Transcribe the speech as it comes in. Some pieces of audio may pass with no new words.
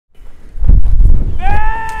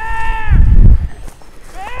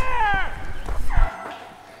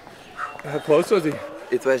How close was he?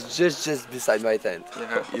 It was just beside my tent.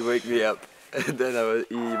 Yeah. He woke me up, and then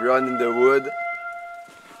he ran in the wood,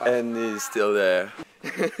 and he's still there.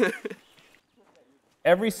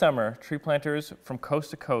 Every summer, tree planters from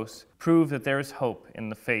coast to coast prove that there is hope in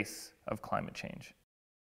the face of climate change.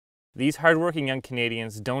 These hardworking young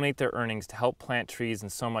Canadians donate their earnings to help plant trees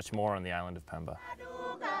and so much more on the island of Pemba.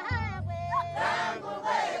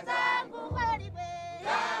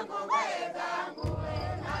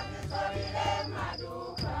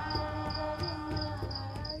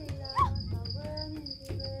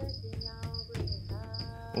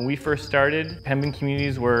 When we first started, Pemban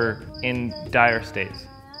communities were in dire states.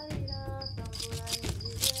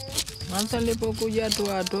 Mwanzo nilipokuja tu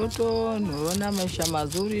watoto niona maisha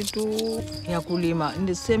mazuri tu ya kulima.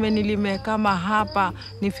 Niseme nilime kama hapa,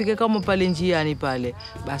 nifike kama pale njiani pale.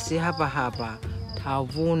 Basi hapa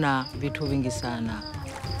tavuna vitu vingi sana.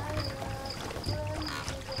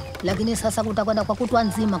 Lakini sasa kutakwenda kwa kutwa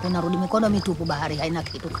nzima kunarudi mikono mitupu, bahari haina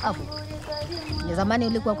kitu kavu. Zamani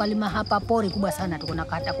ulikuwa kalima hapa pori kubwa sana,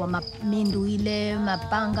 tukunakata kwa mindu ile,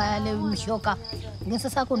 mapanga yale, mshoka. Lakini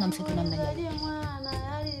sasa hakuna msitu namna gani.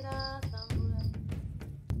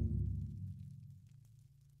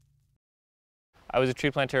 I was a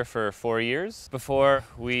tree planter for 4 years before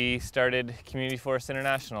we started Community Forest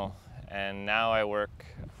International, and now I work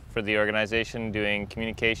for the organization doing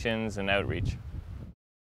communications and outreach.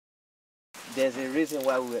 There's a reason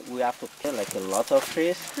why we have to plant like a lot of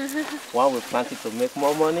trees. One we planted to make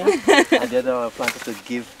more money, and the other one we planted to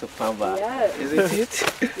give to Pemba. Yeah. Isn't it?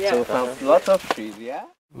 Yeah. So we plant lots of trees, yeah?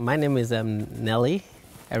 My name is Nelly.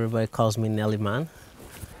 Everybody calls me Nelly Man.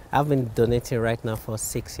 I've been donating right now for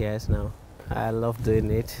 6 years now. I love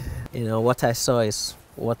doing it. You know, what I saw is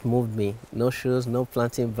what moved me. No shoes, no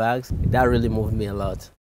planting bags. That really moved me a lot.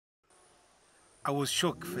 I was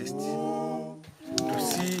shocked first to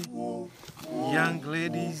see young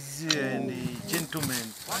ladies and gentlemen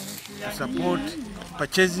support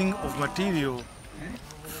purchasing of material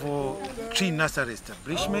for tree nursery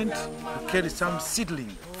establishment, to carry some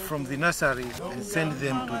seedling from the nursery and send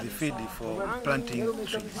them to the field for planting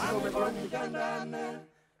trees.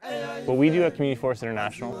 What we do at Community Forest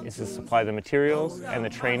International is to supply the materials and the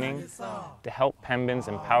training to help Pembans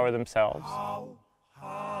empower themselves.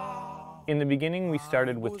 In the beginning, we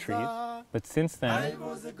started with trees, but since then,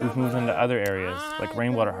 we've moved into other areas like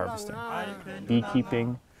rainwater harvesting,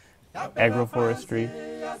 beekeeping, agroforestry.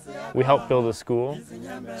 We help build a school,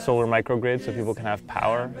 solar microgrid so people can have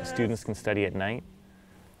power, students can study at night.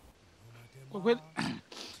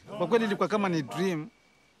 Kwa kweli ilikuwa kama ni dream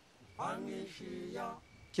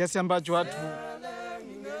kiasi ambacho watu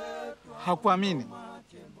hakuamini.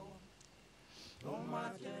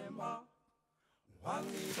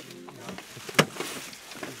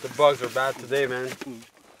 The bugs are bad today, man.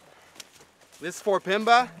 This is for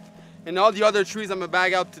Pemba, and all the other trees I'm gonna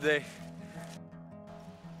bag out today.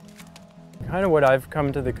 Kind of what I've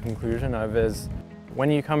come to the conclusion of is when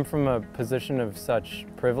you come from a position of such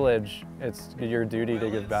privilege, it's your duty to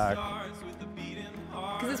give back.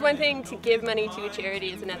 Because it's one thing to give money to a charity,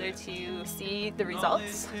 it's another to see the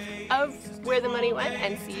results of where the money went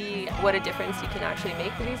and see what a difference you can actually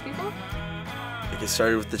make for these people. Like it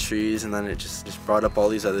started with the trees, and then it just brought up all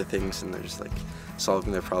these other things, and they're just like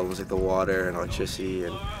solving their problems, like the water and electricity,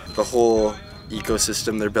 and the whole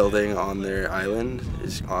ecosystem they're building on their island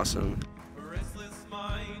is awesome.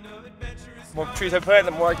 The more trees I plant,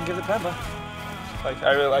 the more I can give to Pemba. Like,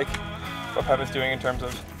 I really like what Pemba's doing in terms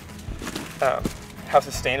of how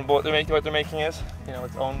sustainable what they're making is. You know,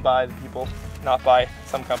 it's owned by the people, not by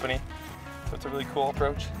some company. So it's a really cool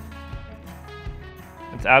approach.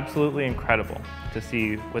 It's absolutely incredible to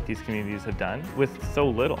see what these communities have done with so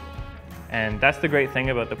little. And that's the great thing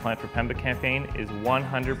about the Plant for Pemba campaign is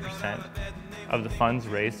 100% of the funds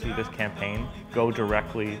raised through this campaign go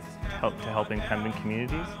directly to helping Pemban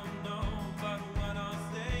communities.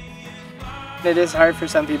 It is hard for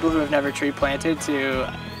some people who have never tree planted to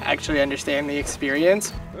actually understand the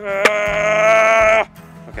experience.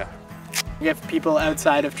 Okay. If people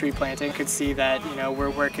outside of tree planting could see that, you know, we're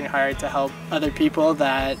working hard to help other people,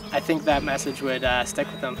 that I think that message would stick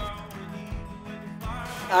with them.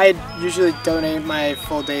 I usually donate my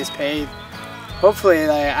full day's pay. Hopefully,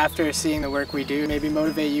 after seeing the work we do, maybe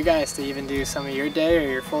motivate you guys to even do some of your day or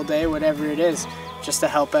your full day, whatever it is, just to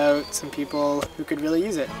help out some people who could really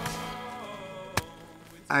use it.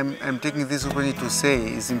 I'm taking this opportunity to say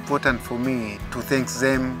it's important for me to thank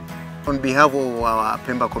them on behalf of our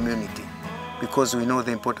Pemba community, because we know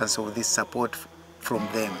the importance of this support from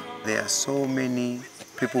them. There are so many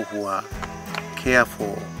people who care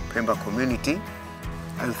for Pemba community.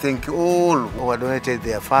 I thank all who have donated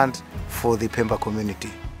their funds for the Pemba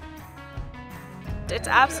community. It's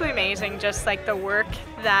absolutely amazing, just like the work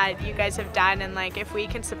that you guys have done, and like if we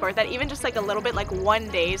can support that, even just like a little bit, like one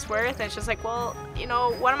day's worth, and it's just like, well, you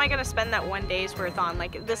know, what am I gonna spend that one day's worth on?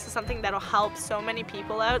 Like, this is something that'll help so many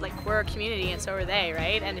people out. Like, we're a community and so are they,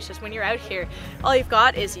 right? And it's just when you're out here, all you've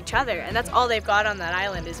got is each other, and that's all they've got on that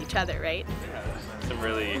island is each other, right? Some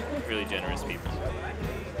really, really generous people.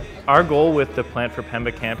 Our goal with the Plant for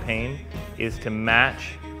Pemba campaign is to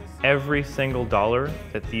match every single dollar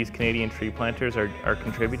that these Canadian tree planters are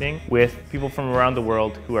contributing with people from around the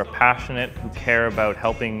world who are passionate, who care about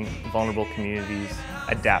helping vulnerable communities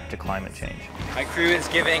adapt to climate change. My crew is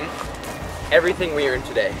giving everything we earned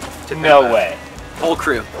today to No Pemba. way. Whole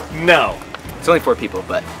crew. No. It's only 4 people,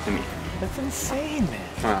 but I mean. That's insane, man.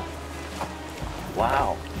 Huh.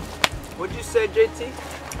 Wow. What'd you say, JT?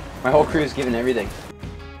 My whole crew is giving everything.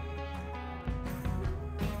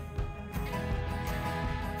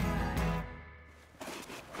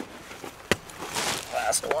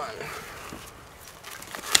 Last one.